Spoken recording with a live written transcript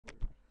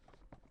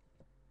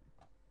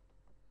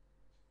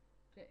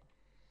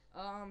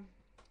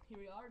Here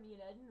we are, me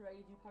and Eden,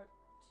 ready to do part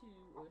 2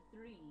 or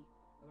 3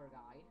 of our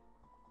guide.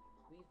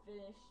 We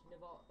finished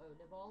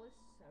Nivalis,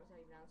 that was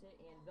how you pronounce it,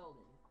 and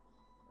Velden.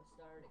 Let's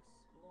start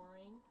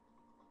exploring.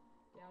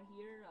 Down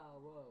here,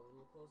 whoa, a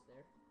little close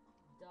there.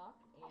 Duck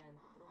and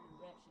throw your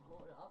wrench and blow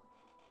it up.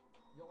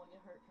 You don't want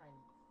to get hurt trying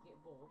to get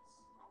bolts.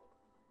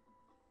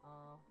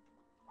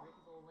 Break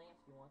these little lamps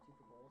if you want to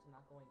for bolts. I'm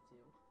not going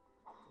to.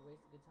 It's a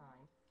waste of good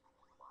time.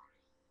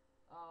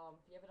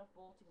 If you have enough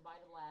bolts, you can buy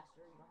the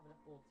blaster. You don't have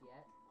enough bolts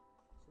yet.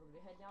 So we're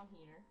gonna head down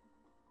here.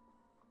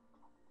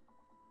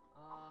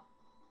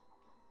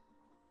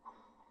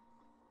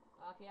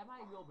 Okay, I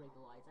might will break the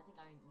lights. I think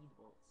I need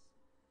bolts.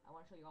 I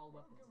want to show you all the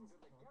weapons. Welcome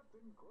to the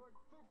Captain Cork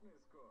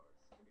Fitness Course.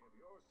 If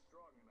you're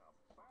strong enough,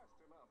 fast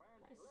enough,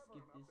 and clever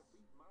enough to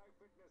beat my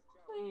fitness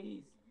challenge,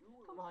 please,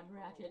 come on,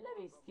 Ratchet. Let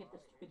me skip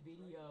this stupid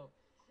video.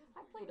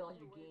 I've played all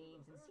your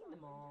games and seen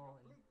them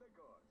all. And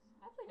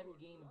I played every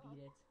game and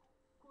beat it.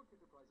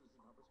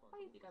 Why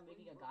do you think I'm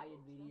making a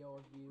guided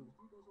video of you?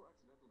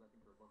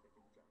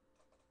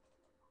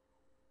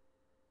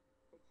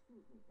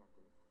 Excuse me,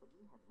 Captain, but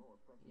we have more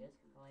pressing Yes,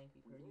 issues. Clank,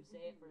 we've heard you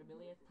say it for the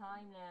millionth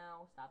time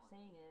now. Stop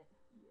saying it.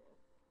 Yes.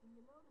 Do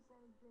you notice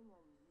anything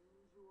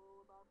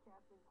unusual about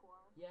Captain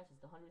Quark? Yes, it's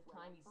the 100th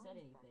time he said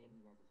He anything.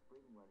 has a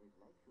spring where his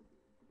leg should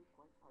be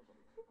quite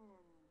puzzling.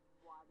 And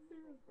why do you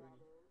think that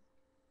is?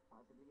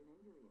 Possibly an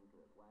injury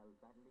incurred while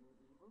battling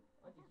evil?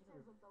 Oh, did you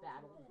ever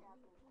battle?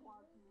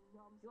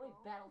 The only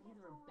battle he's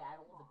ever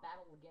battled was a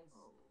battle against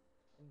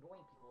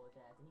annoying people like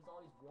that, and he's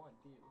always won,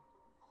 too.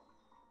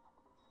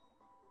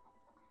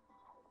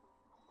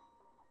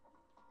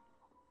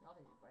 I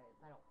think it's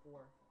battle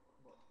 4.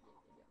 Well,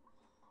 yeah.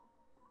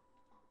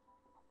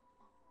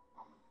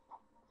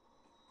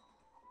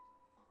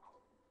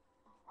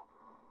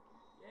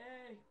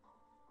 Yay!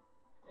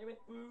 Hey,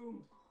 with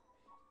boom!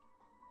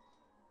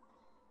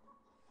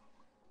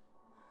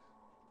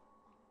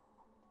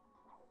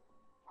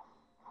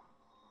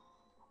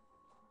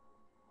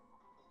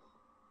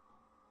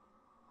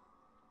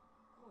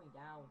 Going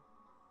down.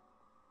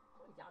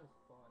 Going down is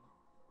fun.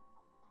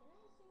 Can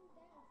I sing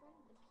that in front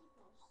of the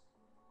peoples?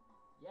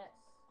 Yes.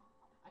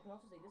 I can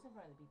also say this in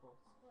front of the people.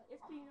 What?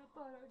 It's peanut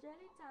butter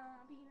jelly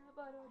time, peanut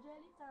butter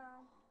jelly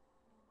time.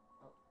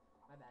 Oh,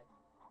 my bad.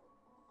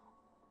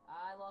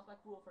 I lost my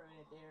cool for a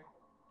minute there.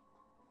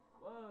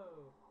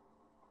 Whoa.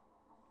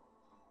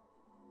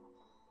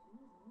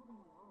 These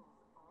moving walls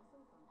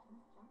also function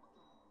as jump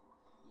stones.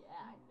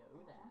 Yeah, I know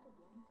that.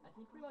 I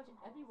think pretty much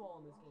every wall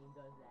in this game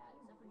does that,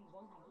 except for these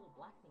ones with these little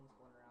black things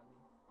going around me.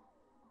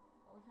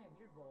 All the kind of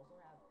weird walls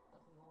don't have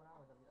nothing going on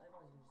with them. The other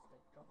ones you can just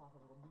like jump off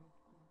of and go boom,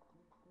 boom,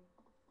 boom, boom.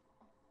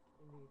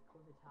 And they go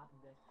to the top and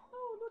be like,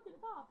 oh, look at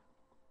the top!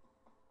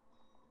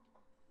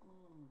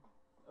 Ooh,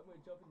 I'm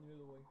gonna jump in the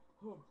middle of the way.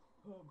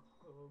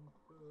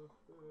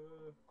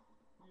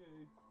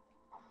 Yay.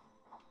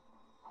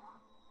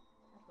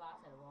 That box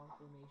had a wrong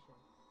formation.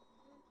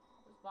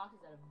 This box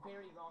is at a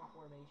very wrong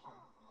formation.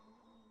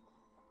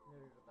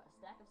 There's a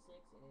stack of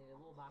 6 and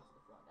a little box at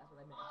the front. That's what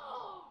I meant.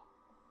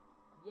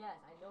 Yes,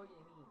 I know what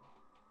you mean.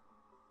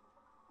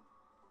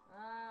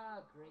 Ah,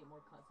 great,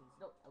 more cutscenes.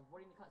 No,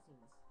 avoiding the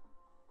cutscenes.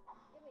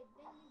 Yeah, wait,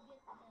 then you get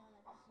the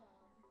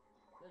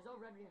There's no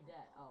Red Ring of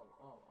Death. Oh,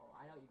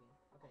 I know what you mean.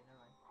 Okay,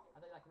 never mind. I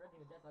thought you like Red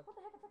Ring of Death, like, what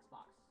the heck, a text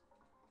box?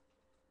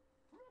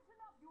 Listen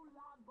up, you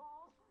loud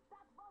balls!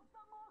 That was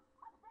the most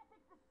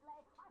pathetic display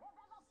I have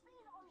ever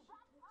seen on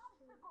that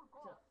obstacle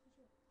course!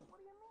 What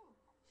do you mean?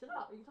 Shut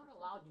up, you talk out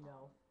loud, you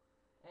know.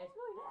 And it's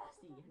really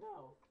nasty, you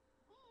know.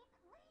 Eek!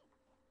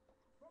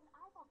 Then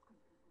I was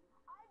completely.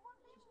 I would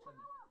eat She's chubby.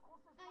 flower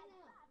courses like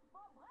that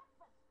for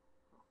breakfast!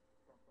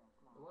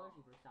 No wonder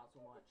she burst out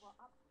so much. If it were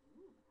up to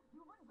you,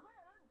 you would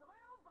drill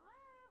for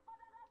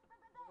the rest of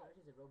the day!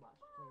 She's a robot.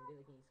 She can't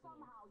really can't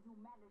swing. Somehow you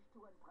managed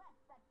to impress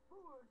that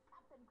fool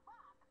Captain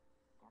Quark.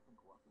 Captain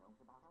Quark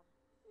knows about us?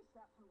 He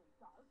certainly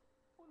does.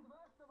 And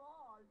worst of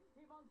all,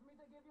 he wants me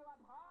to give you a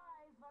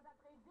prize for that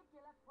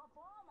ridiculous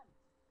performance.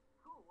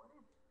 Cool, what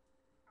is it?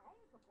 I'm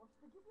supposed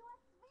to give you a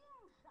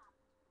swing shot,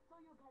 so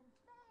you can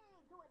stay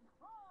to and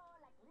fro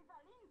like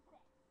little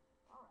insects.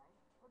 Alright,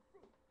 let's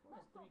see. She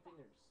has 3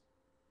 fingers.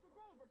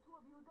 Today, the two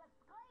of you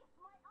disgraced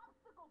my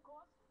obstacle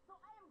course, so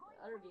I am going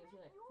The other to games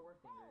make have like you 4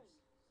 pay.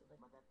 fingers. So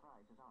like, But that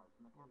prize is ours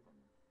from the captain.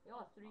 they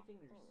all have 3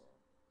 fingers.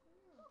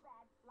 Too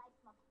bad,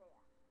 life's not fair.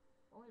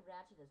 Only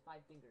Ratchet has 5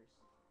 fingers.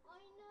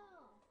 I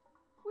know.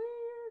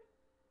 Weird.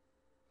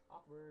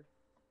 Awkward.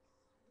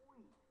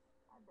 Sweet.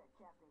 I bet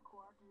Captain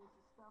Quark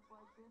uses stuff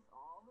like this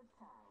all the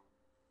time.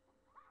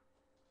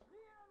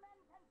 Real men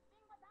can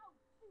sing without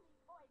silly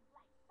toys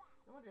like that.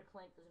 No wonder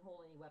Clank doesn't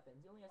hold any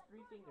weapons. He only has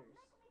 3 fingers.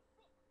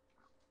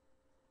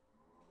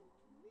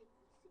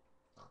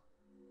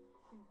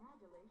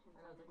 Congratulations.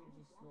 I know, it's like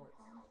she snorts.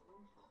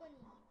 Funny.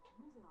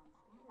 Use it on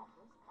standard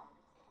wrist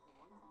targets like the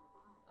ones on the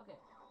bottom. Okay,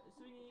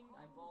 swinging,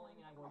 I'm falling,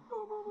 and I'm going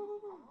boom, boom, boom, boom,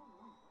 boom.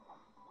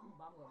 Ooh,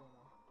 bomb going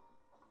on.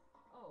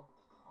 Oh,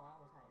 I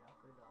almost had enough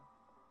for the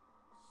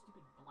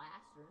stupid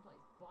blaster until I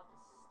bought the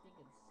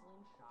stinking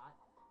slingshot.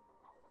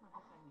 How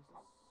can I be so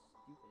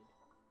stupid?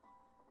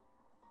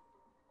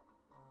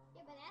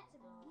 That's a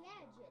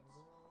gadget.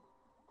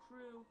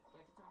 True,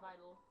 gadgets are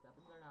vital.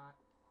 Weapons are not.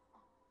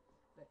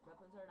 But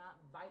weapons are not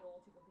vital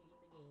to completing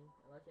the game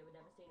unless you have a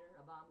Devastator,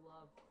 a Bomb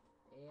Glove,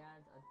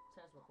 and a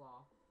Tesla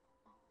Claw.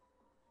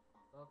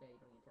 Okay, you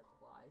don't need Tesla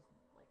Claw. I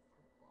just like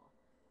Tesla Claw.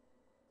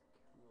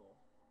 It's cool.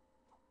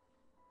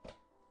 Yep.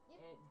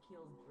 And it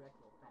kills direct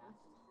real fast.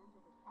 Center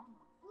the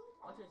camera.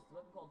 Watch this, the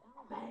weapon called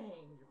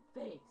Bang Your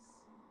Face.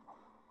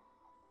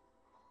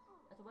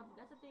 That's a weapon.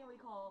 That's a thing we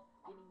call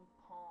getting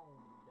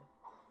ponged.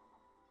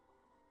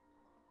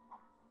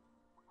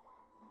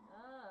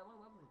 What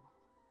weapon?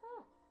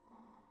 Ah.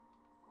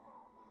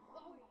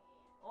 Oh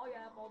Oh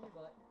yeah, follow me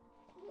butt.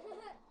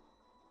 yeah.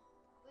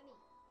 Funny.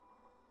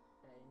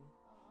 And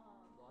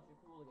you lost your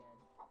cool again.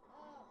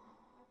 Oh,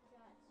 I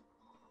forgot.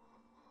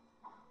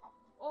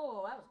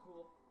 Oh, that was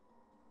cool.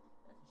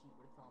 That's a cheat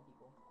word to telling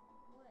people.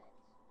 What?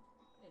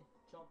 It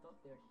jumped up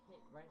there, hit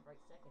right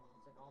second.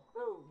 It's like all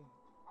boom.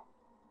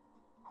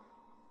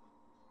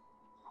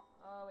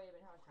 Oh wait a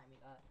minute, how much time we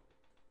got?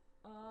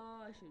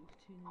 I should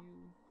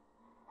continue.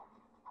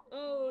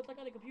 Oh, it's like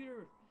on a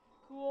computer.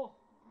 Cool.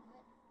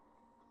 What?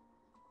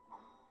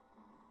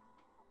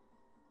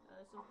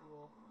 That's so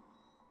cool.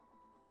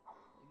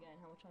 Again,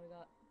 how much time we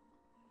got?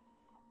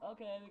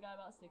 Okay, we got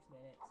about 6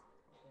 minutes.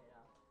 Okay,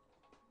 now.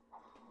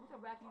 Look how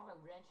Racky my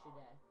wrench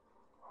today.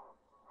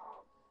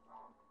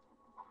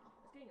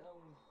 It's getting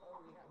owned. Oh,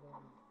 we got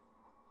owned.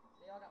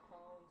 They all got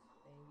phones,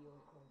 and we all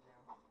get phones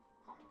now.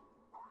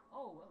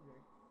 Oh, well,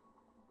 weird.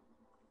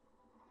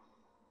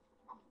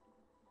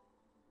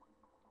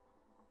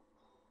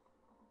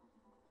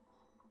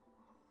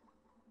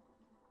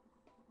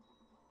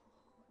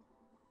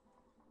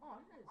 Oh,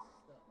 I'm gonna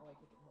stuff. Oh, I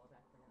kicked it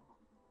back for now.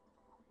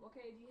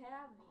 Okay, if you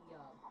have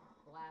the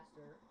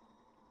blaster,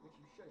 which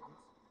you shouldn't,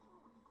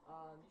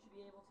 you should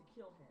be able to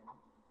kill him.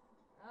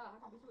 Ah, how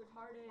can I be so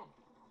retarded?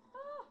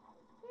 Ah,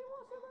 he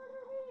wants to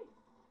murder me.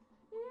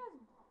 He has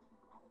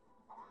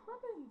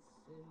weapons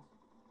and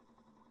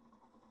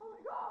oh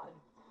my god.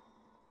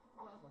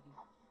 Oh, that was lucky.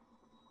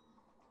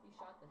 He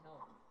shot the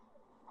hell.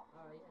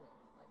 Alright, he had a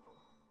rifle.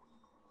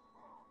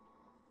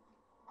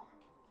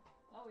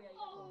 Oh yeah, you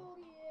got Oh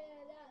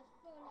yeah, that's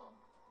funny.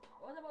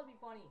 Why was that supposed to be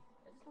funny?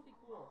 It's supposed to be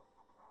cool.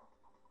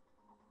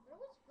 But it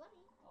was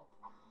funny. Oh.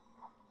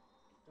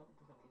 Jumping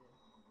for some reason.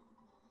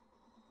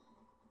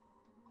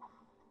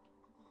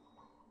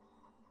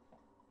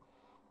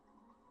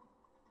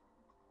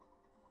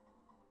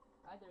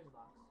 Right there's a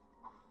box.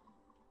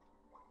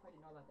 I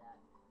didn't know about that.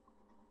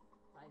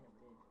 I never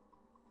did.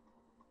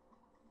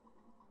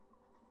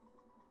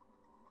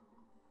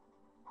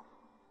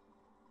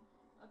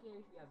 Okay,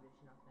 we should be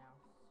rich enough now.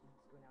 So let's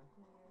go down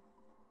here.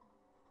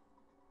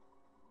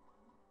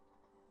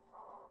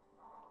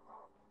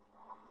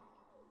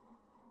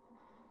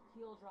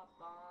 He'll drop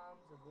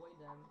bombs, avoid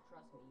them.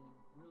 Trust me,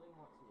 you really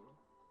want to.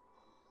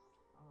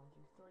 If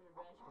you throw your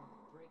wrench, you can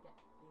break that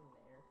thing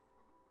there.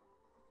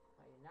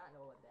 I did not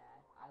know about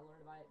that. I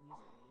learned about it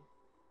recently.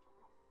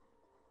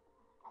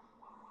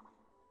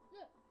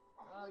 Look,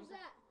 Oh, who's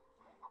that?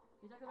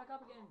 He's not coming back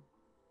up again.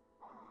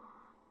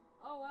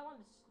 Oh, I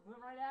wanted to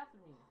swim right after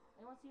me.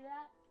 Anyone see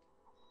that?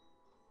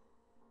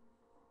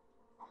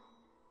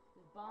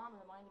 This bomb has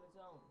a mind of its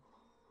own.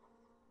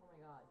 Oh my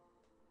god.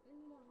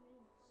 3 more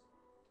minutes.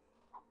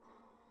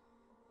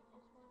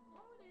 Just 1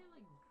 Why minute. would they have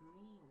like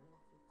green?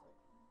 It's like.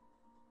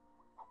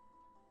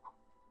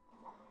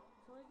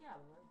 So like, yeah,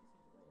 we're this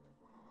is way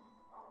eventually.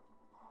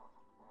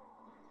 Oh.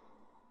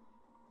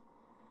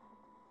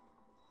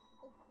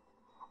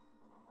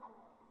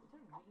 It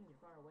turned green, you're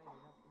far away,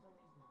 but not, there's no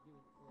reason to do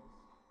this.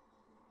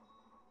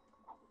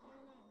 I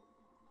don't know.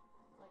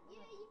 It's like,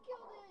 Yeah, you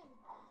killed him.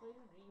 so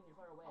you're green, you're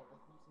far away.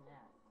 What's the use in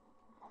that?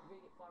 You're gonna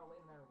get far away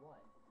no matter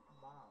what.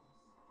 Bombs.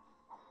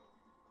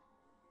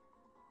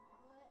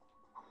 What?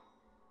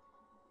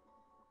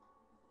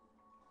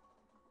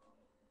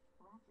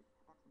 Ratchet,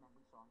 that's the man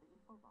we saw in the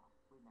info box.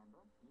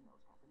 Remember? He knows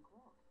Captain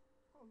Quark.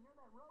 Hey, you're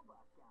that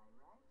robot guy,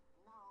 right?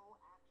 No,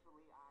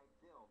 actually, I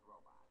build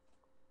robots.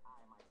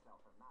 I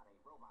myself am not a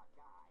robot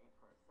guy,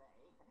 per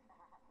se.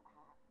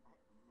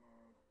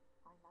 Nerd.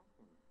 I like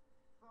him.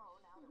 So,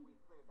 now that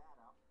we've cleared that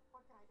up,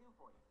 what can I do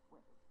for you?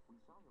 Well, we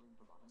saw your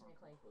info box. Ratchet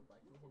Clank would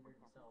like You to were hinder with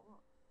Captain himself.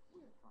 Quark.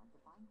 We're trying to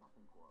find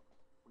Captain Quark.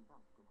 We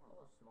thought you could help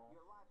Oh, us. small.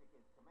 Your logic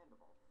is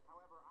commendable.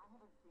 However, I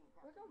haven't seen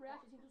Why Captain come Quark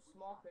Ratchet seems since so we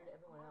small shot compared to that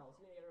everyone else, commercial.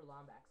 even the other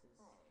Lombaxes?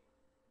 Hey,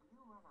 do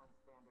you run on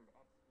standard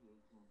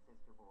XP18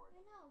 sister board? I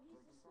know,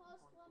 he's the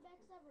smallest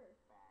Lombax ever.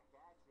 Back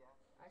at ya.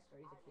 I swear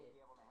he's a I may kid. be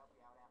able to help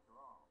you out after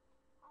all.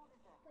 How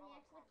did the But he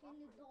acts like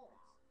an Heli-pack adult. upgrade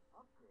sound?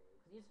 Upgrade?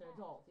 Cause he's an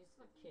adult, he's just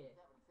a kid.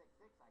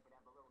 766, I could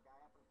have the little guy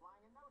up and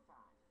flying in no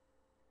time.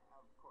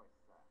 Of course,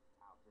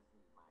 I'll just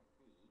need my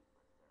fee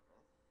for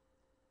service.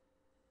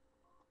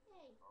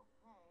 Hey,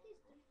 Okay. he's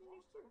this 3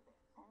 won't fingers too. hurt a bit.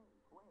 Hey,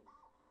 wait.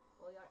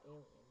 Well, you are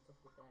aliens, don't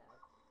forget that.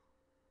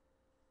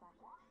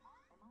 Ratchet,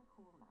 am I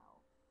cool now?